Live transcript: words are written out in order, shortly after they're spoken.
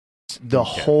The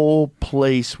whole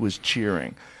place was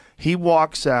cheering. He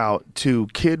walks out to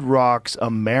Kid Rock's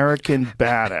American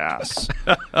Badass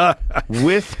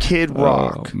with Kid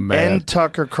Rock and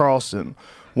Tucker Carlson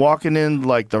walking in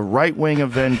like the right-wing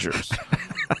Avengers.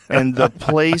 And the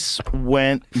place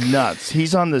went nuts.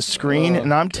 He's on the screen,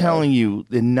 and I'm telling you,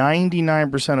 the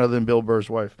 99% other than Bill Burr's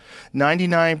wife,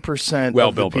 99% well,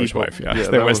 of Bill the Burr's people, wife,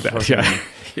 there was that.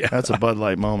 Yeah. That's a Bud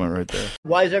Light moment right there.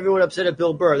 Why is everyone upset at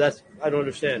Bill Burr? I don't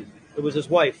understand. It was his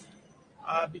wife.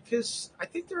 Because I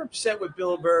think they're upset with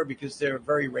Bill Burr because they're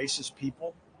very racist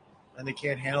people, and they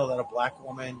can't handle that a black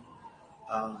woman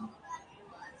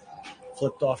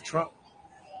flipped off Trump.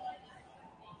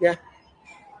 Yeah.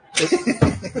 I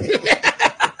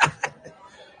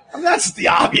mean, that's the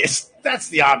obvious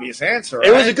answer. Right?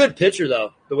 It was a good picture,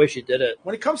 though, the way she did it.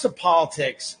 When it comes to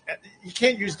politics, you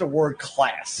can't use the word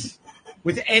class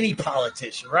with any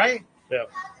politician, right? Yeah.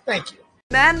 Thank you.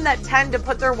 Men that tend to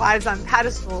put their wives on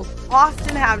pedestals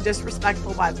often have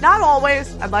disrespectful wives. Not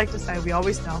always. I'd like to say we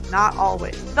always know. Not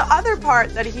always. The other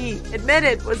part that he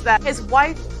admitted was that his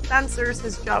wife censors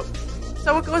his jokes.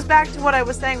 So it goes back to what I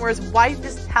was saying, where his wife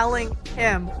is telling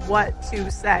him what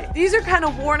to say. These are kind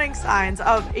of warning signs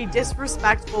of a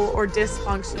disrespectful or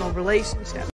dysfunctional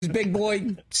relationship. Big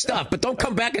boy stuff, but don't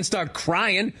come back and start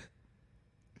crying.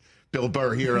 Bill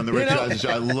Burr here on the Rich Eisen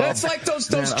Show. I love That's like those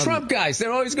Trump guys.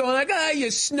 They're always going like, you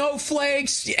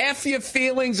snowflakes, F your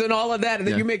feelings and all of that. And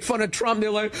then you make fun of Trump. They're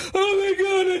like, oh my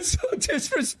God, it's so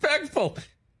disrespectful.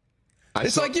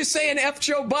 It's like you're saying F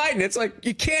Joe Biden. It's like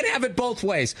you can't have it both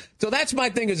ways. So that's my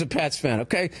thing as a Pats fan,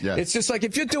 okay? Yeah. It's just like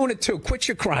if you're doing it too, quit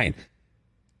your crying.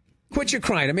 Quit your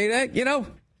crying. I mean, you know.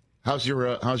 How's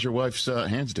your wife's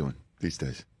hands doing these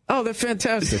days? Oh, they're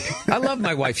fantastic. I love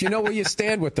my wife. You know where you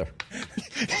stand with her.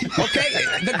 Okay?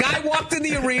 The guy walked in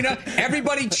the arena.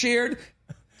 Everybody cheered.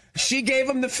 She gave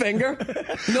him the finger.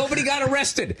 Nobody got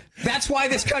arrested. That's why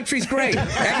this country's great.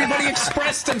 Everybody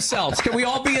expressed themselves. Can we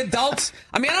all be adults?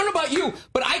 I mean, I don't know about you,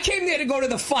 but I came there to go to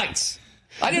the fights.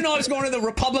 I didn't know I was going to the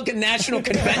Republican National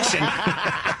Convention.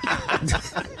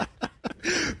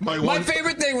 My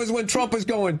favorite thing was when Trump was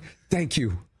going, thank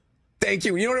you. Thank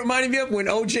you. You know what it reminded me of? When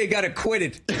OJ got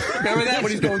acquitted. Remember that?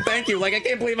 When he's going, thank you. Like, I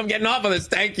can't believe I'm getting off of this.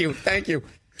 Thank you. Thank you.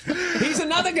 He's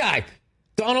another guy.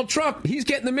 Donald Trump. He's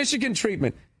getting the Michigan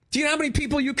treatment. Do you know how many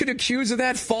people you could accuse of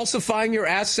that, falsifying your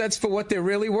assets for what they're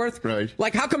really worth? Right.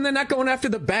 Like, how come they're not going after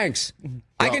the banks?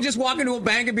 I can just walk into a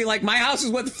bank and be like, my house is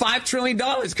worth $5 trillion.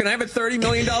 Can I have a $30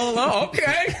 million loan?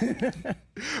 Okay.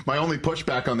 My only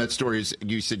pushback on that story is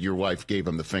you said your wife gave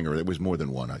him the finger. It was more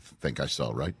than one, I think I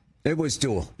saw, right? It was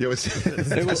dual. It was dual. We'll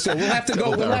have to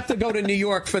go. We'll have to go to New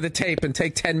York for the tape and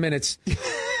take 10 minutes.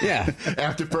 Yeah.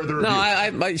 After further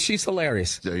review. No, she's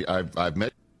hilarious. I've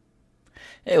met.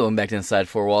 Hey, welcome back to Inside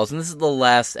Four Walls, and this is the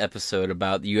last episode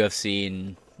about the UFC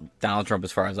and Donald Trump,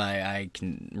 as far as I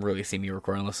can really see me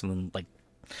recording, unless something like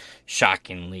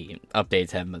shockingly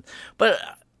updates happen. But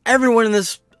everyone in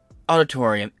this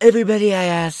auditorium, everybody I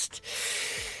asked,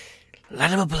 a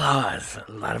lot of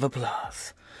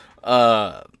applause.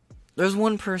 There's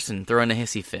one person throwing a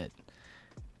hissy fit,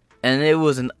 and it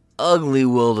was an ugly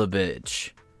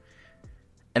wilda-bitch,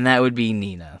 and that would be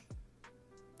Nina.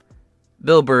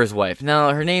 Bill Burr's wife.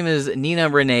 Now, her name is Nina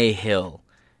Renee Hill.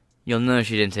 You'll know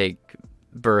she didn't take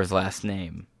Burr's last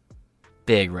name.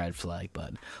 Big red flag,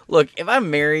 bud. Look, if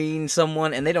I'm marrying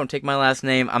someone and they don't take my last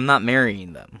name, I'm not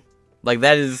marrying them. Like,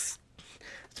 it's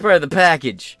part of the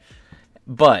package.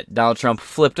 But Donald Trump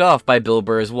flipped off by Bill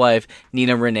Burr's wife,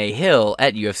 Nina Renee Hill,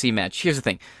 at UFC match. Here's the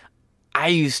thing.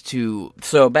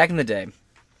 So back in the day,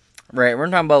 right,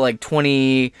 we're talking about like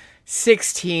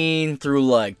 2016 through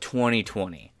like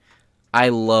 2020. I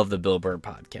love the Bill Burr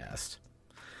podcast.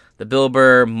 The Bill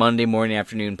Burr Monday morning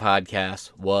afternoon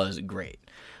podcast was great.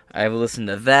 I've listened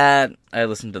to that. I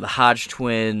listened to the Hodge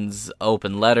Twins,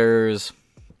 Open Letters.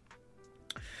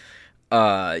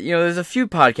 There's a few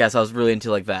podcasts I was really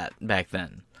into like that back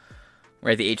then.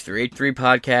 Right, the H3H3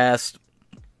 podcast,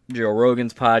 Joe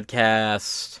Rogan's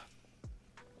podcast,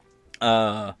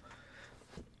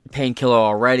 Painkiller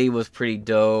Already was pretty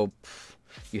dope.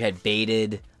 You had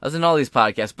Baited. I was in all these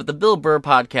podcasts, but the Bill Burr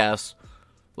podcast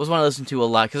was one I listened to a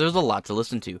lot, because there was a lot to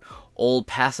listen to. Old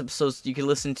past episodes you could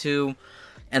listen to,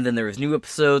 and then there was new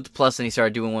episodes, plus then he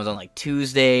started doing ones on like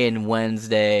Tuesday and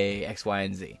Wednesday, X, Y,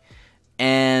 and Z.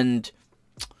 And,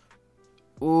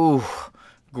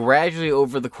 gradually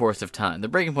over the course of time, the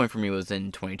breaking point for me was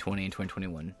in 2020 and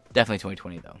 2021. Definitely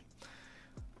 2020,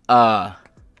 though.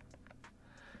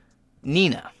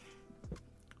 Nina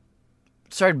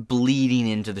started bleeding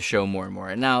into the show more and more.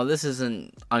 And now, this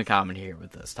isn't uncommon here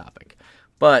with this topic.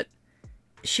 But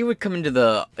she would come into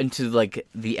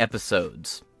the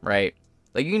episodes, right?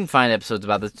 Like, you can find episodes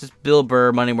about this. Just Bill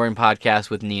Burr, Monday Morning Podcast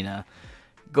with Nina.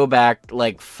 Go back,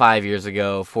 5 years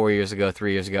ago, 4 years ago,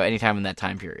 3 years ago, anytime in that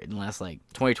time period. In the last,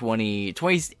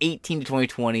 2018 to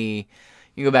 2020,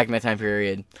 you go back in that time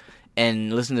period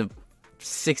and listen to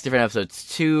 6 different episodes.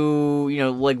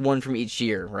 2, one from each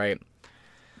year, right?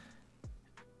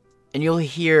 And you'll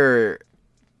hear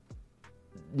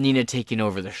Nina taking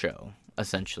over the show,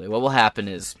 essentially. What will happen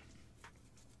is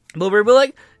Bill Burr will be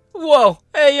like, whoa,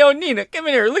 hey, yo, Nina, come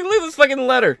in here. Look at this fucking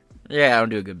letter. Yeah, I don't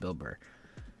do a good Bill Burr.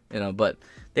 But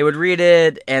they would read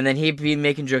it, and then he'd be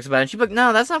making jokes about it. And she'd be like,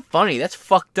 no, that's not funny. That's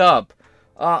fucked up.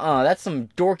 That's some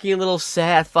dorky little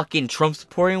sad fucking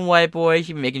Trump-supporting white boy.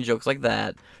 She'd be making jokes like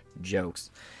that.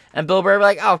 Jokes. And Bill Burr would be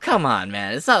like, oh, come on,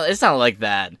 man. It's not like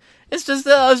that. It's just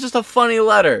a funny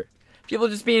letter. People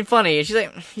just being funny. And she's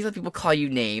like, you let people call you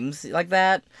names like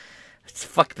that? It's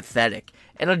fucking pathetic.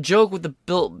 And a joke with the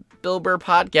Bill Burr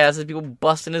podcast is people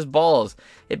busting his balls.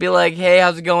 It'd be like, hey,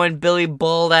 how's it going, Billy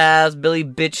bald ass, Billy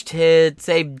bitch tits,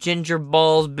 hey, ginger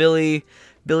balls, Billy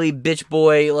bitch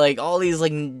boy, all these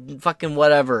fucking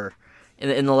whatever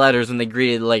in the letters when they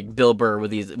greeted Bill Burr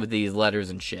with these letters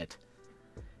and shit.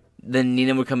 Then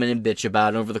Nina would come in and bitch about it.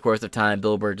 And over the course of time,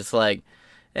 Bill Burr just hey,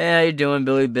 how you doing,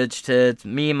 Billy bitch tits?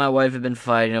 Me and my wife have been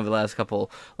fighting over the last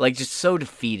couple, just so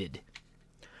defeated.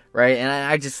 Right? And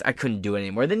I couldn't do it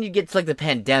anymore. Then you get to the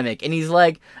pandemic, and he's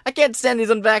like, I can't stand these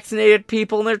unvaccinated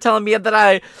people, and they're telling me that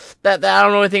I don't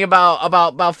know anything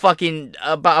about fucking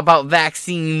about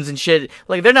vaccines and shit.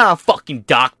 They're not a fucking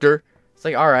doctor. It's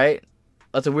alright.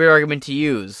 That's a weird argument to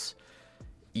use.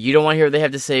 You don't want to hear what they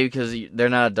have to say because they're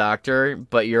not a doctor,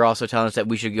 but you're also telling us that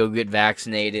we should go get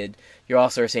vaccinated. You're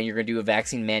also saying you're going to do a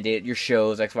vaccine mandate at your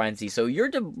shows, X, Y, and Z. So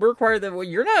you're required that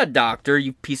you're not a doctor,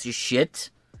 you piece of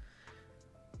shit.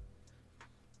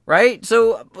 Right?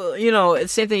 So, it's the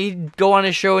same thing. He'd go on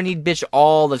his show and he'd bitch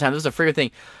all the time. This is a freaking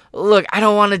thing. Look, I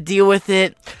don't want to deal with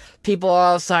it. People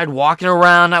outside walking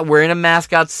around, not wearing a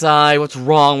mask outside. What's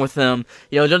wrong with them?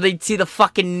 Don't they see the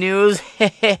fucking news?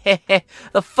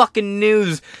 The fucking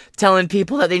news telling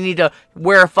people that they need to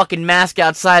wear a fucking mask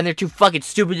outside and they're too fucking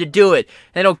stupid to do it.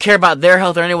 They don't care about their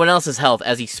health or anyone else's health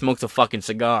as he smokes a fucking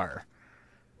cigar.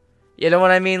 You know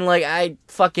what I mean? I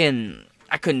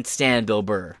couldn't stand Bill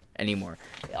Burr anymore.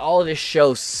 All of his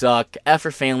shows suck. F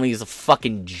for Family is a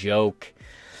fucking joke.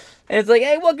 And it's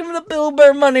hey, welcome to the Bill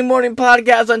Burr Monday Morning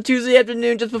Podcast on Tuesday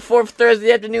afternoon, just before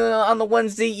Thursday afternoon, on the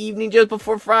Wednesday evening, just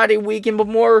before Friday weekend, but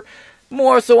more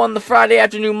so on the Friday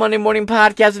afternoon Monday Morning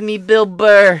Podcast with me, Bill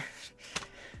Burr.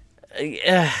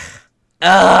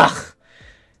 Ugh.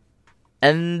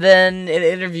 And then in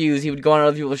interviews, he would go on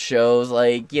other people's shows,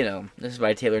 this is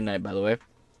by Taylor Knight, by the way.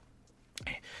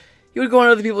 He would go on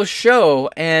other people's show,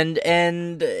 and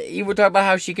he would talk about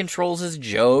how she controls his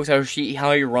jokes, how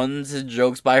he runs his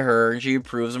jokes by her, and she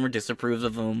approves them or disapproves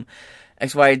of them.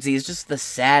 X, Y, and Z is just the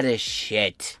saddest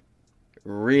shit. It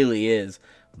really is.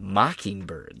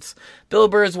 Mockingbirds. Bill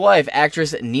Burr's wife,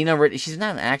 actress Nina, she's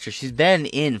not an actress, she's been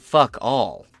in fuck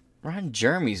all. Ron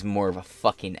Jeremy's more of a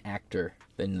fucking actor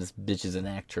than this bitch is an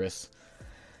actress.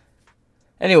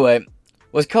 Anyway,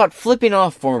 was caught flipping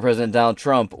off former President Donald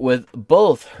Trump with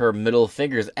both her middle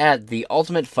fingers at the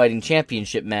Ultimate Fighting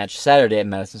Championship match Saturday at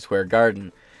Madison Square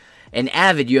Garden. An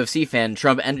avid UFC fan,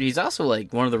 Trump, and he's also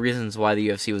one of the reasons why the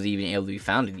UFC was even able to be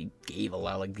founded. He gave a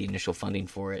lot of the initial funding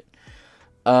for it.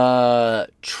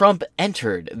 Trump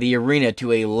entered the arena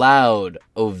to a loud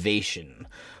ovation.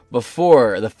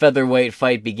 Before the featherweight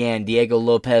fight began, Diego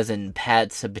Lopez and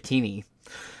Pat Sabatini.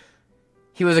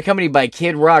 He was accompanied by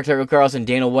Kid Rock, Tucker Carlson,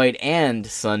 Dana White, and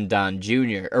son Don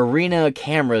Jr. Arena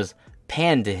cameras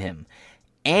panned to him.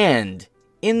 And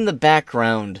in the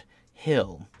background,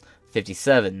 Hill,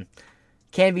 57,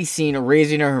 can be seen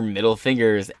raising her middle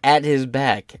fingers at his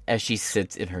back as she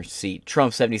sits in her seat.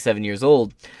 Trump, 77 years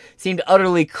old, seemed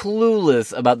utterly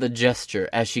clueless about the gesture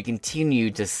as she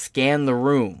continued to scan the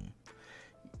room.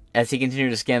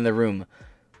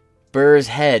 Burr's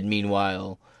head,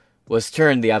 meanwhile, was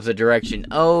turned the opposite direction.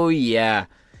 Oh, yeah.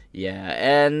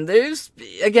 And there's,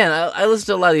 again, I listen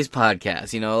to a lot of these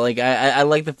podcasts, I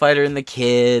like The Fighter and The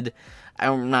Kid.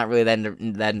 I'm not really that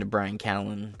into Brian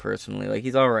Callen, personally.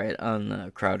 He's alright on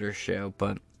the Crowder show,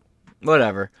 but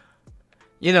whatever.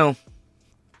 So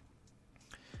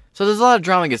there's a lot of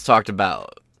drama gets talked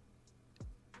about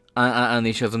on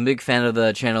these shows. I'm a big fan of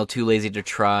the channel Too Lazy to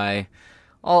Try.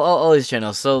 All these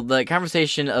channels. So the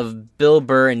conversation of Bill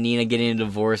Burr and Nina getting a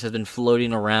divorce has been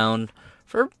floating around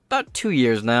for about 2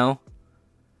 years now.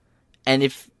 And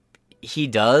if he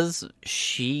does,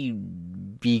 she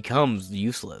becomes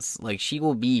useless. She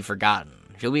will be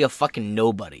forgotten. She'll be a fucking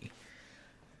nobody.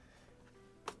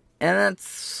 And that's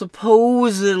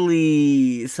supposedly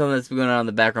something that's been going on in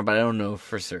the background, but I don't know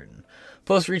for certain.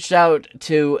 Post reached out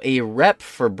to a rep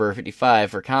for Burr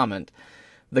 55 for comment.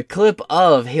 The clip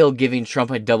of Hale giving Trump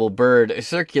a double bird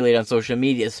circulated on social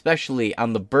media, especially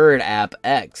on the Bird app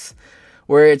X,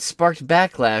 where it sparked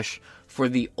backlash for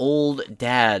the Old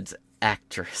Dads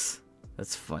actress.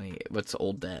 That's funny. What's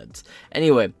Old Dads?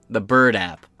 Anyway, the Bird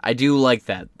app. I do like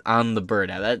that on the Bird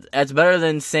app. That's better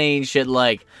than saying shit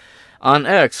like, on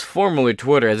X, formerly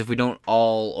Twitter, as if we don't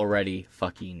all already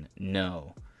fucking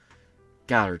know.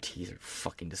 God, her teeth are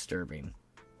fucking disturbing.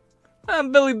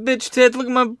 I'm Billy Bitch Tits. Look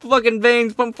at my fucking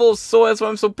veins, pumped full of soy. That's why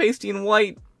I'm so pasty and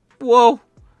white. Whoa.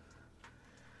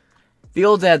 The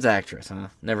Old Dad's actress, huh?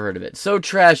 Never heard of it. So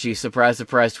trashy, surprise,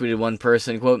 surprise, tweeted one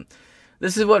person, quote,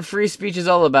 "This is what free speech is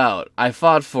all about. I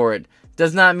fought for it.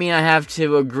 Does not mean I have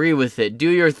to agree with it. Do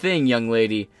your thing, young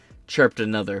lady," chirped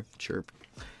another. Chirp.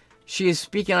 She is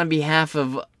speaking on behalf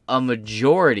of the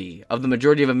majority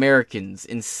of Americans,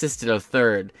 insisted a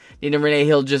third. Nina Renee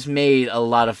Hill just made a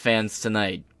lot of fans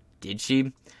tonight. Did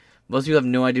she? Most people have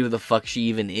no idea who the fuck she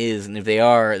even is, and if they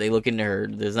are, they look into her.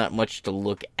 There's not much to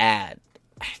look at.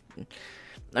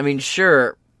 I mean,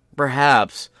 sure,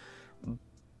 perhaps,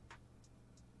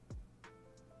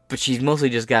 but she's mostly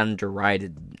just gotten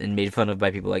derided and made fun of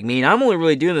by people like me, and I'm only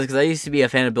really doing this because I used to be a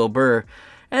fan of Bill Burr.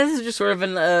 And this is just sort of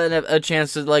a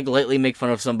chance to, like, lightly make fun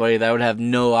of somebody that I would have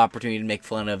no opportunity to make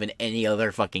fun of in any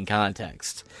other fucking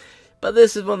context. But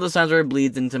this is one of those times where it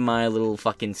bleeds into my little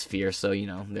fucking sphere, so, you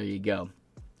know, there you go.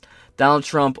 Donald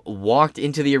Trump walked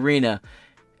into the arena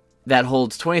that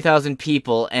holds 20,000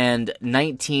 people, and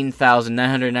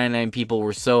 19,999 people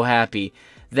were so happy.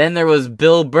 Then there was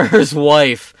Bill Burr's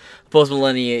wife,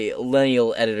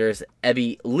 post-millennial editors,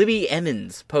 Libby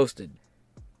Emmons, posted.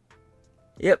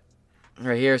 Yep.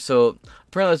 Right here, so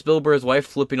apparently that's Bill Burr's wife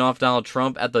flipping off Donald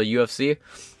Trump at the UFC.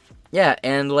 Yeah,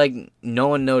 and like no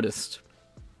one noticed.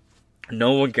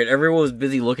 No one cared. Everyone was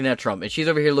busy looking at Trump, and she's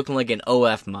over here looking like an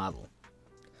OF model.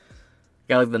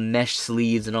 Got like the mesh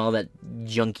sleeves and all that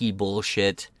junky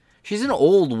bullshit. She's an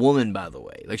old woman, by the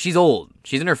way. Like, she's old.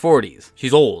 She's in her 40s.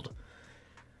 She's old.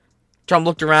 Trump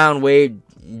looked around, waved,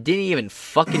 didn't even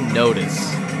fucking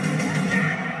notice.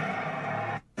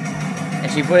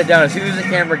 She put it down as soon as the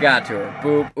camera got to her.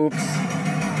 Boop,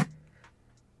 oops.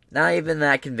 Not even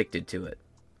that convicted to it.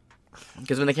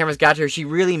 Because when the cameras got to her, she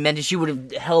really meant it. She would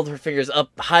have held her fingers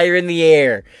up higher in the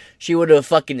air. She would have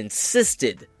fucking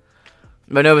insisted.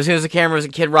 But no, as soon as the cameras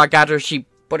and Kid Rock got to her, she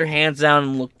put her hands down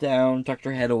and looked down, tucked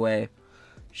her head away.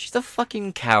 She's a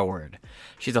fucking coward.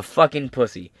 She's a fucking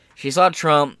pussy. She saw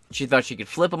Trump, she thought she could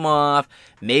flip him off,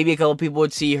 maybe a couple people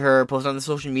would see her, post on the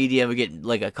social media, would get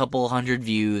like a couple hundred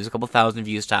views, a couple thousand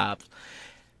views tops.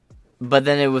 But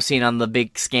then it was seen on the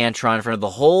big Scantron in front of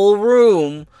the whole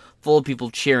room, full of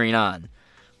people cheering on.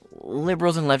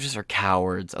 Liberals and leftists are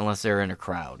cowards, unless they're in a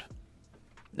crowd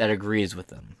that agrees with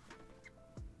them.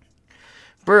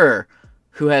 Burr,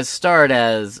 who has starred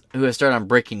on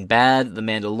Breaking Bad, The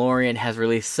Mandalorian, has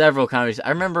released several comedies. I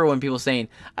remember when people saying,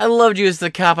 "I loved you as the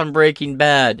cop on Breaking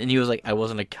Bad," and he was like, "I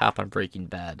wasn't a cop on Breaking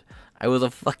Bad. I was a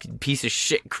fucking piece of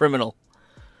shit criminal."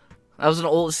 I was an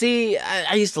old. See,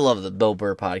 I used to love the Bill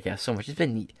Burr podcast so much. It's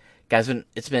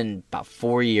been about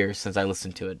 4 years since I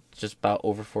listened to it. Just about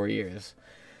over 4 years.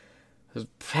 It was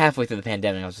halfway through the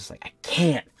pandemic. I was just like, I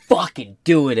can't fucking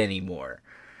do it anymore.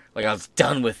 Like, I was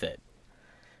done with it.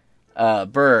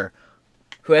 Burr,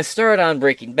 who has starred on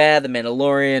Breaking Bad, The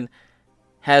Mandalorian,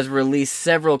 has released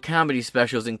several comedy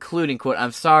specials, including, quote,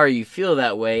 "I'm Sorry You Feel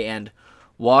That Way," and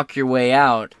 "Walk Your Way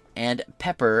Out," and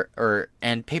Paper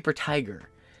Tiger.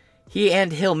 He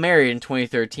and Hill married in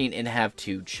 2013 and have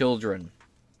 2 children.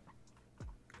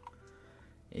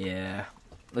 Yeah.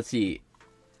 Let's see.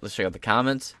 Let's check out the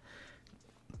comments.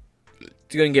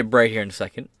 It's going to get bright here in a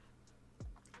second.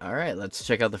 Alright, let's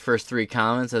check out the first 3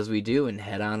 comments as we do and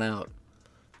head on out.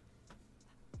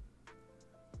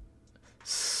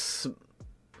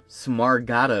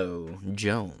 Smargato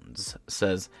Jones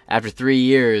says, after 3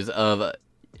 years of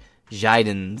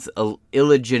Biden's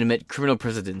illegitimate criminal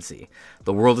presidency,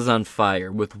 the world is on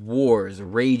fire, with wars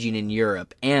raging in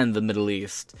Europe and the Middle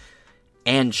East,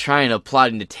 and China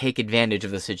plotting to take advantage of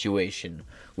the situation,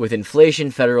 with inflation,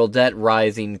 federal debt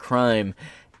rising, crime,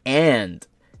 and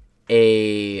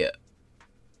a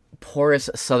porous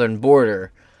southern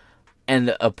border,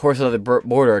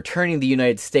 are turning the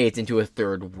United States into a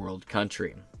third world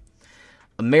country.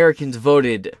 Americans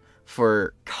voted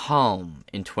for calm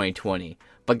in 2020,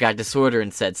 but got disorder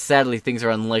and said, sadly, things are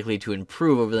unlikely to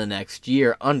improve over the next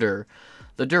year under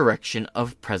the direction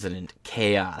of President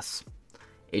Chaos.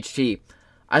 HT,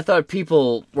 I thought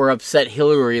people were upset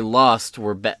Hillary lost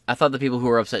were I thought the people who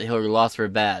were upset Hillary lost were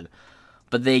bad.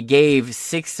 But they gave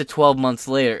 6 to 12 months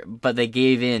later. But they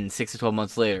gave in 6 to 12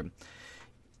 months later.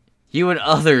 You and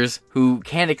others who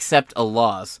can't accept a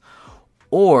loss,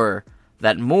 or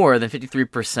that more than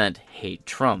 53% hate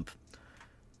Trump.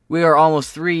 We are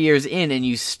almost 3 years in and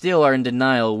you still are in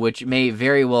denial, which may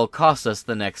very well cost us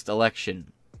the next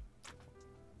election.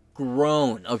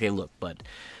 Groan. Okay, look, bud.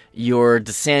 Your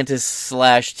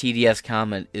DeSantis/TDS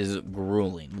comment is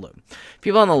grueling. Look,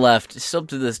 people on the left, still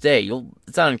to this day,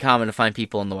 it's not uncommon to find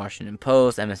people in the Washington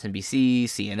Post, MSNBC,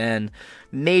 CNN,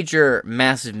 major,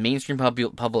 massive mainstream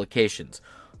publications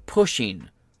pushing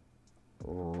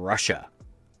Russia.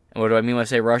 And what do I mean when I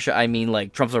say Russia? I mean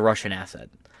like Trump's a Russian asset.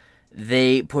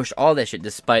 They push all that shit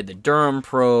despite the Durham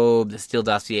probe, the Steele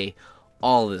dossier,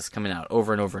 all of this coming out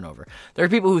over and over and over. There are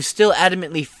people who still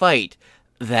adamantly fight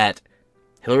that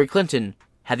Hillary Clinton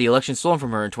had the election stolen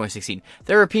from her in 2016.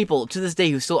 There are people to this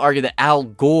day who still argue that Al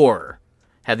Gore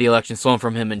had the election stolen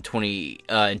from him in 2000.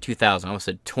 I almost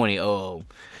said 2000.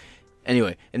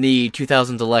 Anyway, in the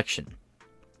 2000 election.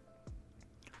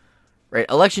 Right,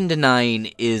 election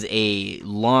denying is a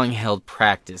long-held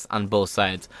practice on both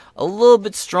sides. A little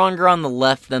bit stronger on the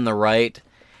left than the right.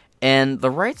 And the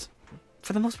right's,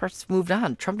 for the most part, moved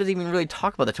on. Trump doesn't even really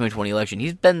talk about the 2020 election.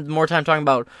 He's spent more time talking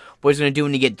about what he's going to do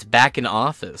when he gets back in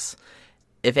office.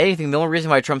 If anything, the only reason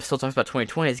why Trump still talks about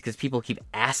 2020 is because people keep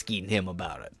asking him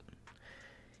about it.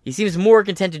 He seems more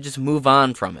content to just move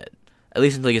on from it. At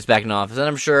least until he gets back in office. And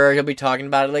I'm sure he'll be talking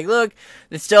about it like, look,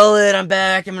 they stole it, I'm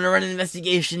back, I'm going to run an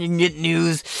investigation, you can get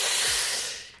news.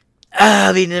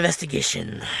 I'll be an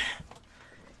investigation.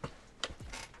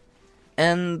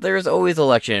 And there's always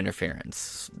election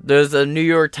interference. There's a New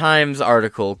York Times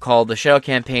article called The Shadow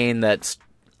Campaign that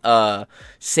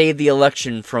saved the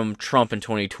election from Trump in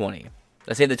 2020.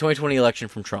 That saved the 2020 election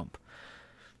from Trump.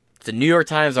 It's a New York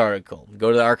Times article.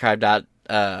 Go to the archive.org.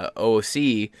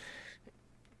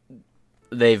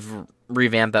 They've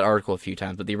revamped that article a few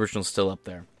times, but the original's still up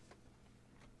there.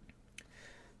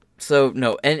 So,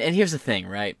 no, and here's the thing,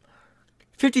 right?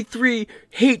 53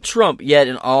 hate Trump, yet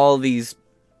in all these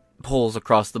polls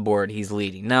across the board, he's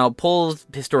leading. Now, polls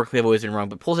historically have always been wrong,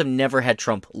 but polls have never had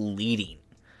Trump leading.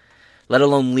 Let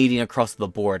alone leading across the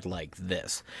board like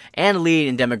this. And leading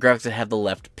in demographics that have the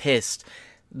left pissed.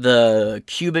 The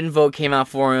Cuban vote came out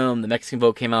for him, the Mexican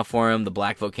vote came out for him, the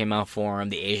black vote came out for him,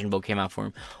 the Asian vote came out for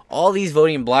him. All these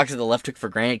voting blocks that the left took for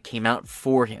granted came out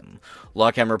for him.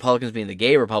 Longtime Republicans, being the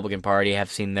gay Republican Party, have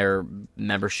seen their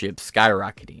membership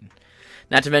skyrocketing.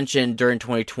 Not to mention, during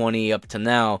 2020 up to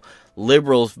now,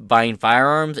 liberals buying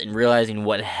firearms and realizing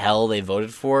what hell they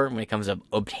voted for when it comes to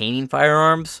obtaining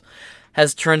firearms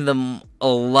has turned a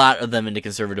lot of them into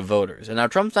conservative voters. And now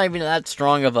Trump's not even that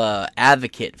strong of a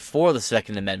advocate for the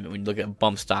Second Amendment when you look at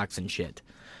bump stocks and shit.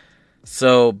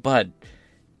 So, but,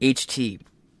 HT,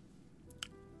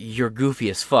 you're goofy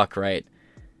as fuck, right?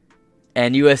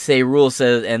 And USA rule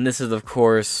says, and this is of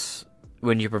course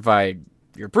when you provide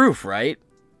your proof, right?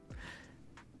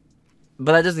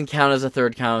 But that doesn't count as a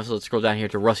third count, so let's scroll down here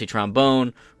to Rusty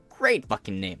Trombone. Great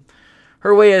fucking name.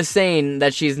 Her way of saying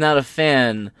that she's not a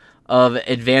fan of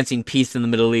advancing peace in the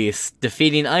Middle East,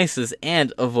 defeating ISIS,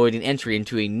 and avoiding entry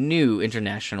into a new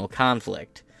international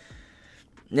conflict.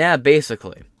 Yeah,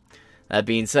 basically. That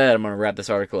being said, I'm going to wrap this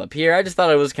article up here. I just thought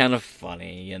it was kind of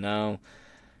funny, you know?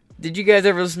 Did you guys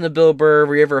ever listen to Bill Burr?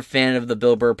 Were you ever a fan of the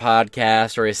Bill Burr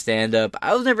podcast or his stand-up?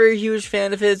 I was never a huge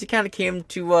fan of his. He kind of came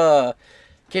to,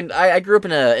 I grew up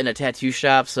in a tattoo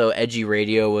shop, so edgy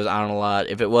radio was on a lot.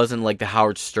 If it wasn't like the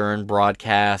Howard Stern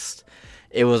broadcast,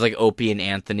 it was like Opie and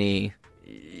Anthony,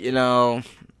 you know.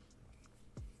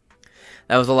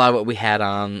 That was a lot of what we had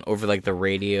on over like the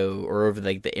radio or over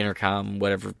like the intercom,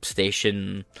 whatever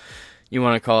station you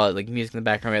want to call it, like music in the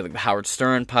background. We had like the Howard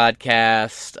Stern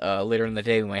podcast. Later in the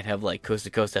day, we might have like Coast to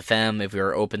Coast FM if we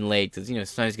were open late, because, you know,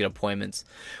 sometimes you get appointments.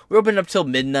 We're open up till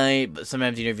midnight, but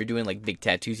sometimes, you know, if you're doing like big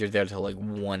tattoos, you're there till like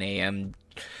 1 a.m.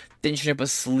 finishing up a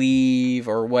sleeve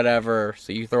or whatever,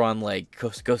 so you throw on like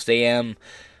Coast to Coast AM.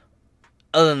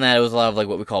 Other than that, it was a lot of like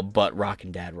what we call butt rock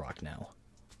and dad rock now.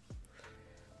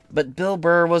 But Bill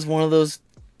Burr was one of those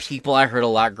people I heard a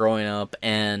lot growing up,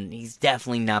 and he's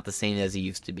definitely not the same as he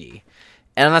used to be.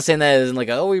 And I'm not saying that as in like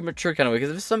a, oh, we mature kind of way,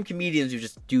 because there's some comedians who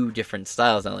just do different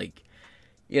styles. Now, like,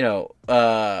 you know,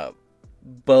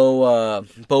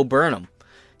 Bo Burnham.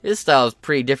 His style is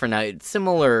pretty different now. It's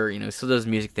similar, you know, still does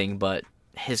music thing, but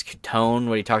his tone,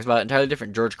 what he talks about, entirely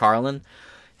different. George Carlin,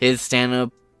 his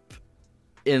stand-up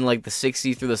in like the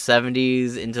 60s through the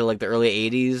 70s into like the early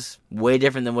 80s, way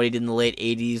different than what he did in the late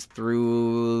 80s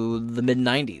through the mid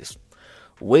 90s.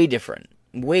 Way different.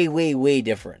 way, way, way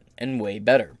different and way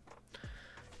better.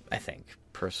 I think,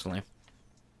 personally.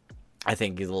 I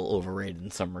think he's a little overrated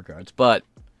in some regards, but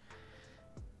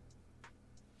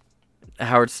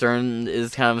Howard Stern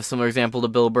is kind of a similar example to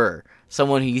Bill Burr.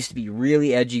 Someone who used to be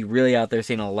really edgy, really out there,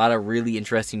 saying a lot of really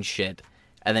interesting shit,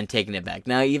 and then taking it back.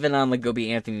 Now, even on the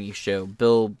Gobi Anthony show,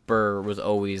 Bill Burr was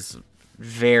always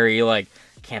very, like,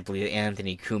 can't believe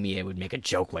Anthony Cumia would make a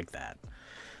joke like that.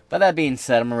 But that being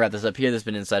said, I'm going to wrap this up here. This has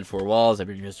been Inside Four Walls. I've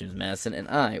been your host, James Madison, and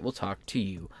I will talk to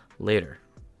you later.